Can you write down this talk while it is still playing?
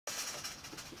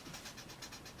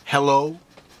Hello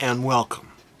and welcome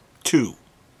to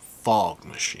Fog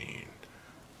Machine.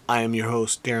 I am your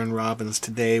host, Darren Robbins.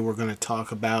 Today we're going to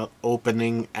talk about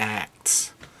opening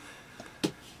acts.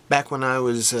 Back when I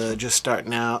was just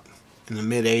starting out in the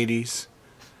mid-'80s,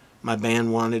 my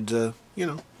band wanted to,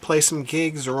 play some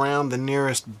gigs around the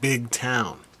nearest big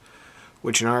town,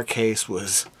 which in our case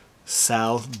was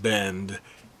South Bend,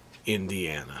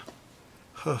 Indiana.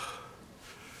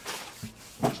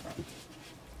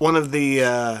 One of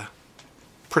the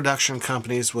production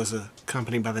companies was a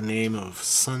company by the name of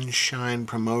Sunshine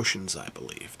Promotions, I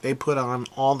believe. They put on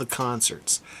all the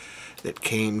concerts that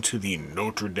came to the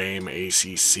Notre Dame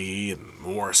ACC and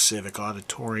Moore Civic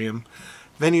Auditorium,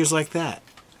 venues like that.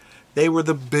 They were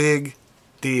the big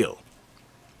deal.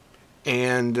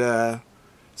 And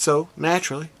so,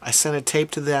 naturally, I sent a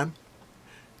tape to them,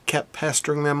 kept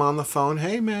pestering them on the phone.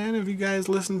 Hey man, have you guys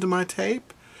listened to my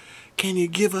tape? Can you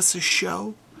give us a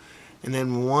show? And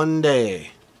then one day,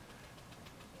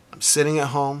 I'm sitting at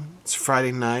home, it's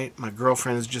Friday night, my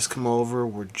girlfriend has just come over,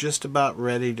 we're just about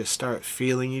ready to start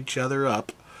feeling each other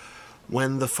up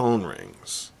when the phone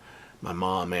rings. My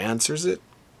mom answers it,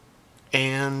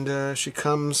 and she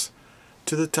comes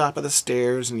to the top of the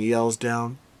stairs and yells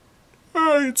down,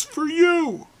 "Hey, it's for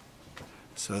you!"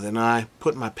 So then I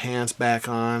put my pants back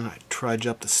on, I trudge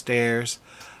up the stairs,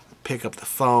 I pick up the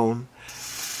phone,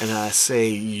 and I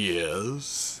say,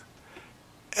 "Yes?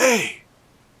 Hey,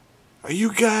 are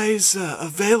you guys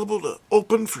available to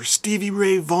open for Stevie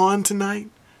Ray Vaughan tonight?"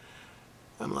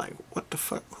 I'm like, what the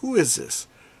fuck? Who is this?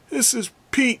 This is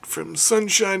Pete from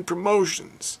Sunshine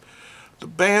Promotions. The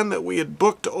band that we had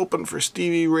booked to open for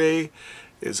Stevie Ray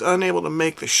is unable to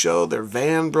make the show. Their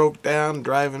van broke down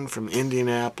driving from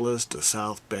Indianapolis to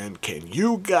South Bend. Can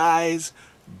you guys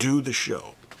do the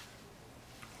show?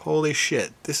 Holy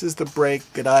shit, this is the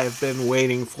break that I have been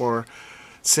waiting for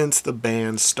since the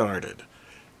band started.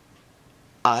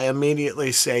 I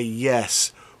immediately say,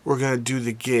 yes, we're going to do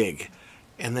the gig.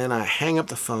 And then I hang up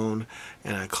the phone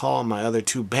and I call my other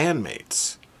two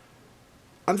bandmates.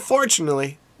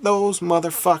 Unfortunately, those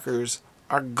motherfuckers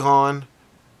are gone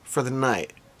for the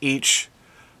night. Each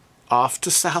off to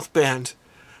South Bend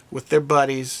with their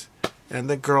buddies and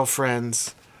their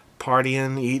girlfriends,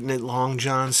 partying, eating at Long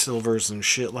John Silver's and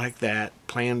shit like that,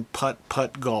 playing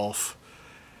putt-putt golf.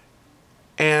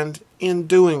 And in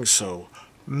doing so,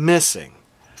 missing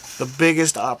the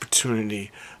biggest opportunity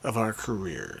of our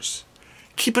careers.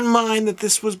 Keep in mind that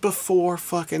this was before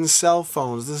fucking cell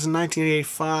phones. This is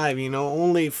 1985,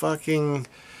 only fucking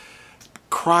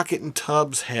Crockett and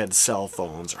Tubbs had cell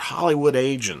phones, or Hollywood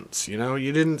agents, You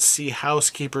didn't see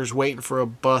housekeepers waiting for a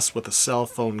bus with a cell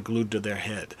phone glued to their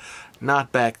head.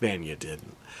 Not back then, you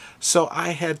didn't. So I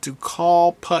had to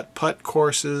call putt-putt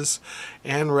courses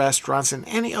and restaurants and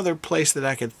any other place that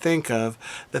I could think of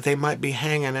that they might be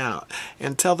hanging out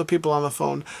and tell the people on the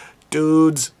phone,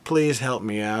 dudes, please help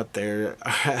me out. There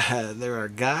are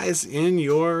guys in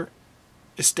your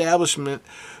establishment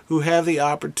who have the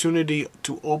opportunity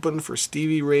to open for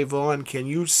Stevie Ray Vaughan. Can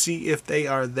you see if they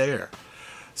are there?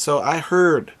 So I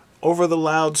heard over the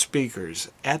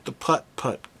loudspeakers at the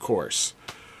putt-putt course,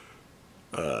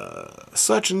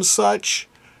 such and such,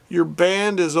 your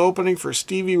band is opening for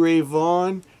Stevie Ray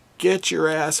Vaughan. Get your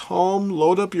ass home,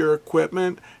 load up your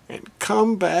equipment, and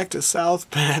come back to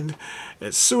South Bend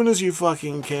as soon as you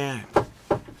fucking can.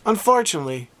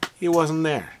 Unfortunately, he wasn't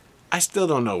there. I still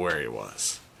don't know where he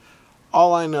was.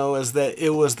 All I know is that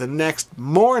it was the next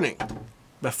morning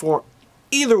before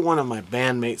either one of my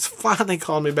bandmates finally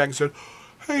called me back and said,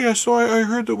 "Hey, so I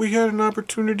heard that we had an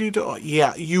opportunity to..."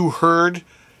 Yeah, you heard?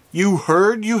 You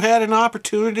heard you had an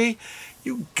opportunity?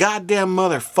 You goddamn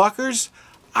motherfuckers.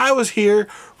 I was here,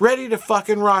 ready to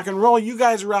fucking rock and roll. You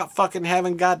guys are out fucking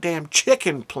having goddamn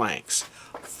chicken planks.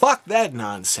 Fuck that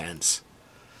nonsense.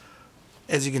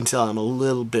 As you can tell, I'm a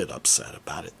little bit upset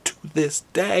about it to this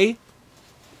day.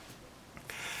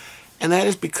 And that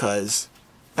is because,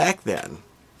 back then,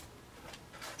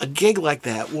 a gig like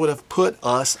that would have put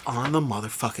us on the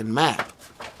motherfucking map.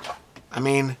 I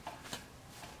mean,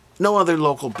 no other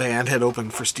local band had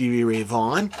opened for Stevie Ray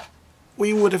Vaughan.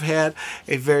 We would have had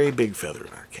a very big feather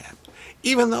in our cap.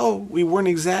 Even though we weren't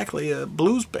exactly a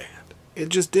blues band. It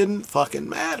just didn't fucking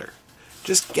matter.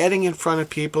 Just getting in front of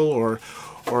people or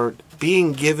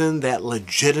being given that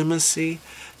legitimacy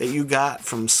that you got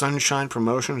from Sunshine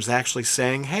Promotions actually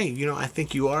saying, hey, I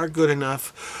think you are good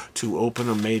enough to open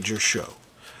a major show.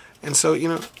 And so, it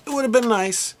would have been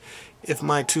nice if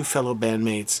my two fellow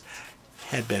bandmates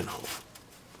had been home.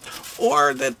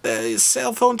 or that the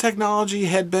cell phone technology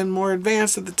had been more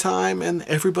advanced at the time and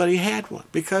everybody had one,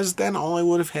 because then all I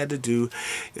would have had to do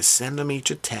is send them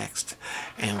each a text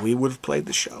and we would have played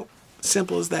the show.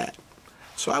 Simple as that.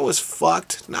 So I was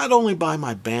fucked not only by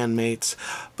my bandmates,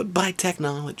 but by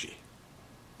technology.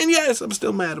 And yes, I'm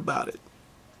still mad about it.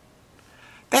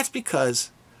 That's because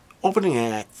opening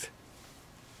act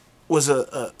was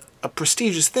a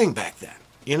prestigious thing back then,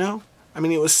 you know? I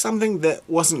mean, it was something that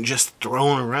wasn't just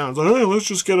thrown around. Like, hey, let's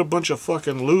just get a bunch of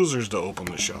fucking losers to open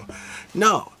the show.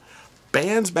 No.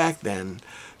 Bands back then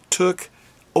took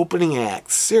opening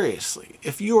acts seriously.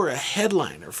 If you were a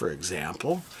headliner, for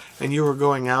example, and you were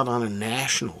going out on a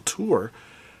national tour,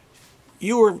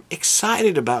 you were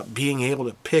excited about being able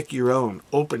to pick your own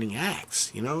opening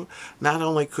acts, you know? Not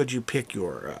only could you pick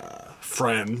your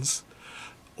friends,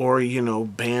 or, you know,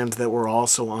 bands that were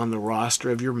also on the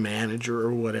roster of your manager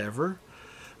or whatever.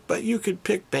 But you could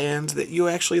pick bands that you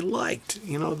actually liked,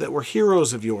 you know, that were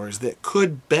heroes of yours, that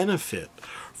could benefit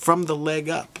from the leg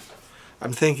up.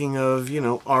 I'm thinking of, you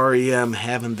know, REM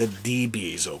having the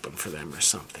DBs open for them or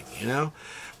something, you know?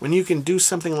 When you can do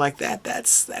something like that,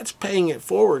 that's paying it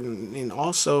forward, and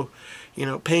also, you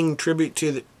know, paying tribute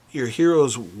to your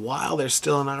heroes while there's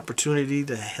still an opportunity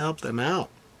to help them out.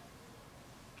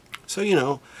 So, you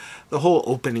know, the whole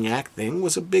opening act thing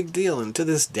was a big deal, and to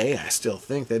this day I still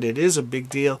think that it is a big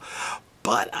deal,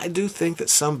 but I do think that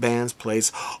some bands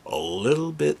place a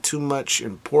little bit too much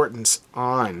importance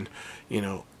on, you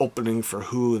know, opening for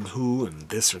who and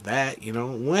this or that, you know,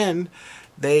 when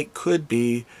they could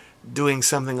be doing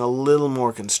something a little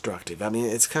more constructive. I mean,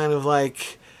 it's kind of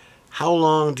like, how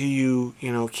long do you,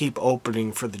 you know, keep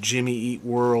opening for the Jimmy Eat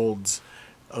Worlds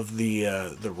of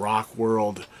the rock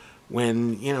world,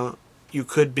 when, you know, you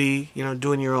could be, you know,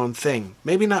 doing your own thing.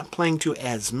 Maybe not playing to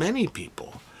as many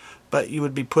people, but you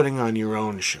would be putting on your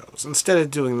own shows instead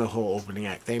of doing the whole opening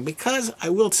act thing. Because I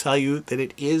will tell you that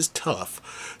it is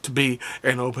tough to be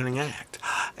an opening act.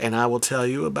 And I will tell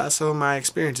you about some of my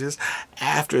experiences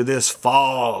after this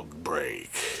fog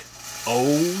break.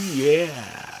 Oh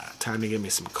yeah. Time to get me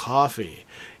some coffee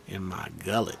in my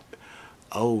gullet.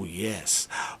 Oh, yes.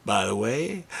 By the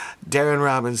way, Darren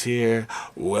Robbins here.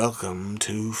 Welcome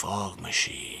to Fog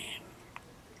Machine.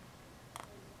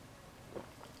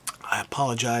 I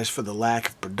apologize for the lack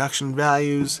of production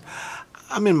values.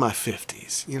 I'm in my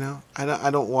 50s, you know. I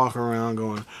don't walk around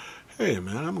going, hey,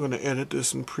 man, I'm going to edit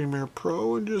this in Premiere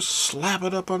Pro and just slap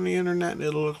it up on the internet and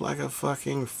it'll look like a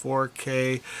fucking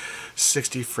 4K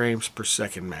 60 frames per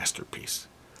second masterpiece.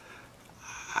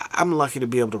 I'm lucky to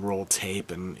be able to roll tape,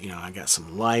 and, you know, I got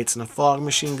some lights and a fog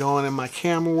machine going and my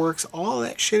camera works. All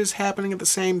that shit is happening at the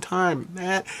same time.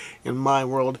 That, in my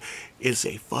world, is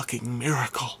a fucking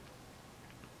miracle.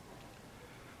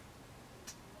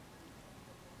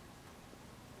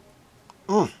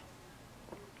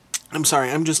 I'm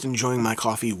sorry, I'm just enjoying my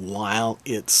coffee while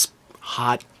it's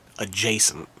hot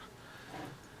adjacent.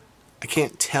 I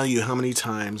can't tell you how many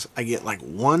times I get like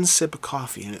one sip of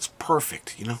coffee and it's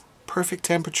perfect, you know? Perfect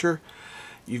temperature.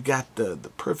 You've got the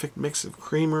perfect mix of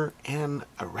creamer and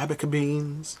Arabica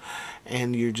beans,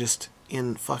 and you're just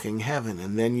in fucking heaven.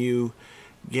 And then you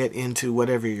get into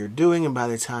whatever you're doing, and by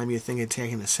the time you think of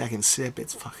taking a second sip,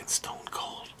 it's fucking stone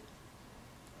cold.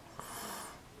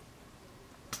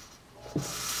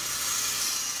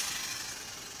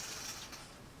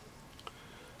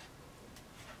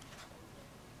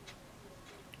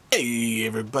 Hey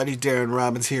everybody, Darren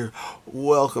Robbins here.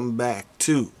 Welcome back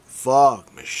to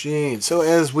Fog Machine. So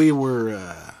as we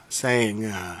were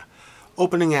saying,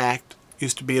 opening act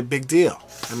used to be a big deal.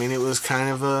 I mean, it was kind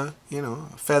of a, you know,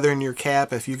 a feather in your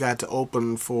cap if you got to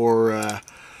open for,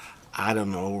 I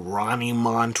don't know, Ronnie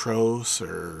Montrose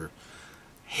or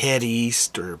Head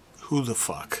East or who the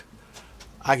fuck.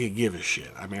 I could give a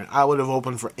shit. I mean, I would have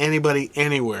opened for anybody,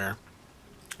 anywhere.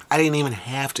 I didn't even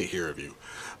have to hear of you.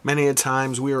 Many a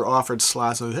times we were offered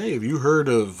slots of, hey, have you heard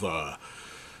of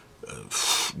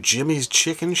Jimmy's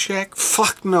Chicken Shack?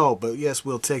 Fuck no, but yes,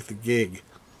 we'll take the gig.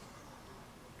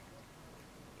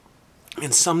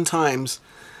 And sometimes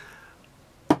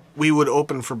we would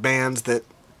open for bands that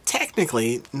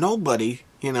technically nobody,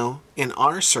 you know, in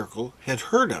our circle had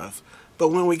heard of. But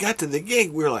when we got to the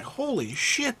gig, we were like, holy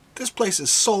shit, this place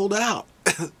is sold out.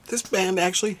 This band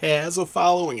actually has a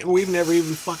following, and we've never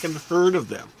even fucking heard of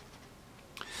them.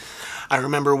 I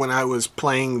remember when I was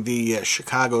playing the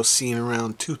Chicago scene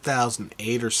around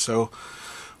 2008 or so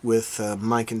with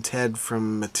Mike and Ted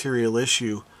from Material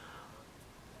Issue,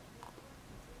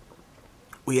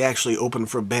 we actually opened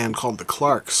for a band called the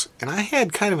Clarks, and I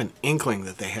had kind of an inkling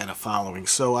that they had a following,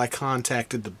 so I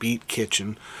contacted the Beat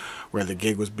Kitchen where the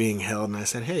gig was being held, and I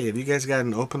said, hey, have you guys got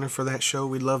an opener for that show?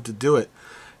 We'd love to do it.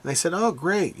 And they said, oh,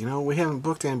 great, you know, we haven't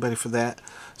booked anybody for that,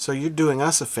 so you're doing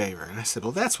us a favor. And I said,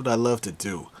 well, that's what I love to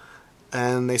do.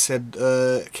 And they said,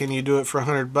 can you do it for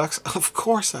 $100? Of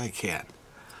course I can.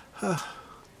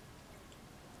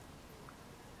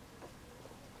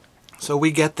 So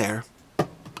we get there,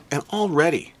 and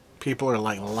already people are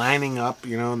like lining up,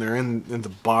 you know, and they're in the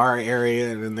bar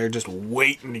area, and they're just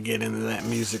waiting to get into that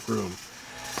music room.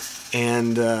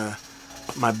 And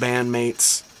my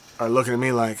bandmates are looking at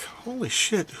me like, holy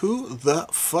shit, who the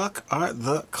fuck are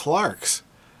the Clarks?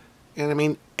 And I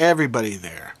mean, everybody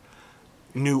there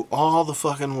knew all the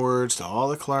fucking words to all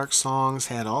the Clark songs,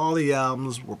 had all the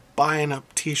albums, were buying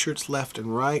up t-shirts left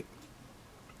and right.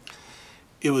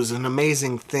 It was an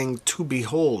amazing thing to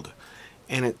behold,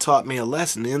 and it taught me a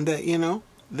lesson in that, you know,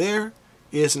 there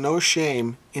is no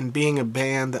shame in being a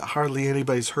band that hardly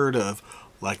anybody's heard of,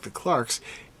 like the Clarks,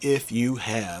 if you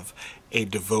have a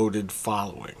devoted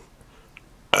following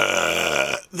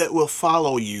that will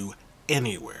follow you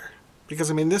anywhere. Because,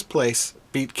 I mean, this place,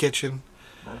 Beat Kitchen,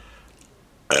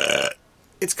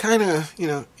 it's kind of, you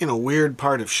know, in a weird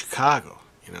part of Chicago.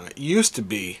 You know, it used to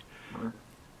be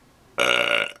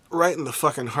right in the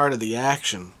fucking heart of the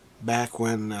action back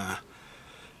when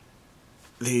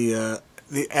the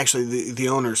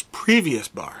owner's previous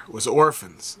bar was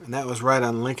Orphans, and that was right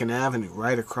on Lincoln Avenue,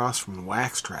 right across from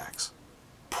Wax Trax.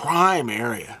 Prime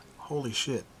area. Holy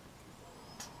shit.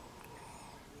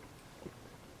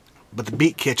 But the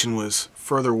Beat Kitchen was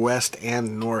further west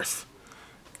and north,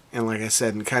 and like I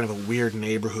said, in kind of a weird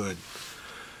neighborhood.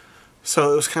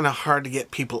 So it was kind of hard to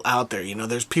get people out there. You know,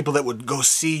 there's people that would go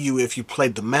see you if you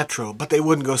played the Metro, but they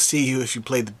wouldn't go see you if you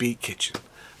played the Beat Kitchen.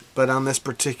 But on this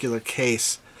particular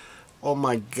case, oh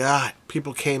my God,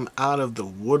 people came out of the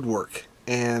woodwork,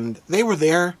 and they were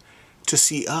there to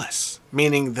see us,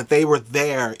 meaning that they were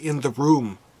there in the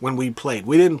room when we played.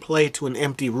 We didn't play to an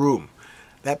empty room.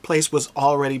 That place was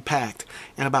already packed,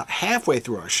 and about halfway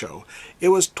through our show, it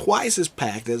was twice as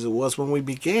packed as it was when we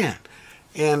began.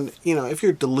 And, you know, if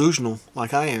you're delusional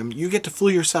like I am, you get to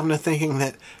fool yourself into thinking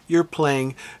that you're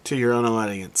playing to your own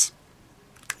audience.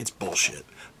 It's bullshit.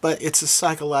 But it's a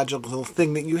psychological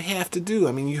thing that you have to do.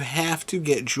 I mean, you have to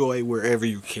get joy wherever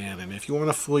you can. And if you want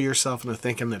to fool yourself into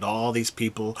thinking that all these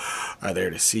people are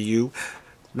there to see you,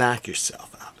 knock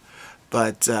yourself out.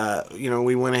 But, you know,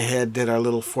 we went ahead, did our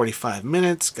little 45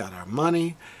 minutes, got our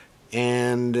money,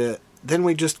 and then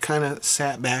we just kind of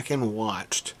sat back and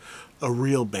watched a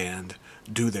real band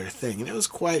do their thing. And it was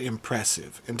quite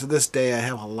impressive. And to this day, I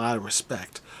have a lot of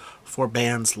respect for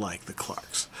bands like the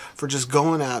Clarks, for just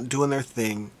going out, doing their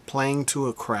thing, playing to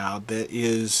a crowd that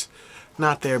is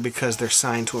not there because they're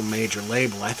signed to a major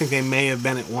label. I think they may have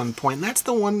been at one point, and that's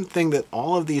the one thing that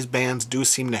all of these bands do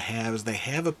seem to have, is they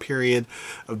have a period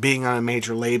of being on a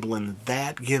major label, and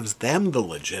that gives them the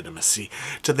legitimacy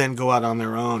to then go out on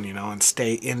their own, you know, and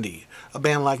stay indie. A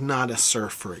band like Not a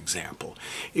Surf, for example,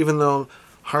 even though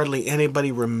hardly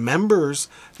anybody remembers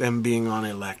them being on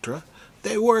Elektra,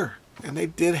 they were. And they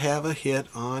did have a hit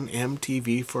on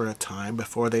MTV for a time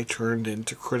before they turned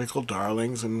into Critical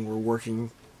Darlings and were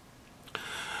working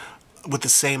with the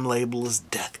same label as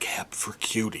Death Cab for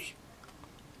Cutie.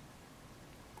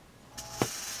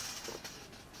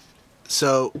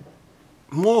 So,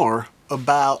 more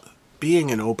about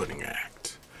being an opening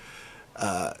act.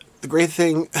 The great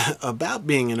thing about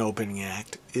being an opening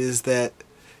act is that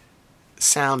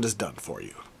sound is done for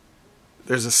you.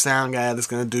 There's a sound guy that's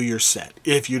going to do your set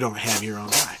if you don't have your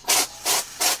own guy.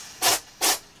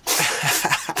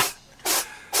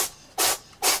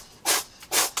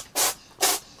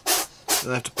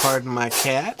 You'll have to pardon my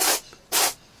cat.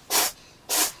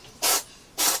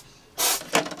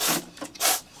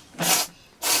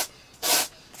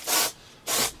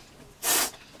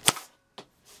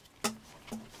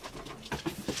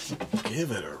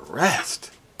 Give it a rest.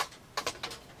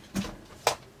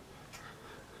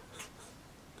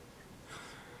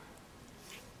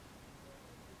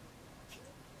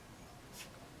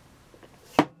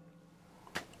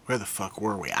 Where the fuck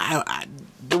were we?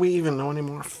 Do we even know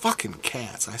anymore? Fucking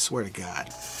cats, I swear to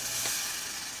God.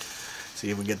 See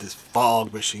if we get this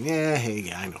fog machine. Yeah,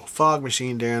 hey, I know. Fog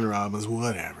machine, Darren Robbins,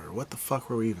 whatever. What the fuck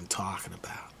were we even talking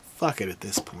about? Fuck it at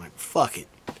this point. Fuck it.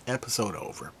 Episode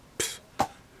over.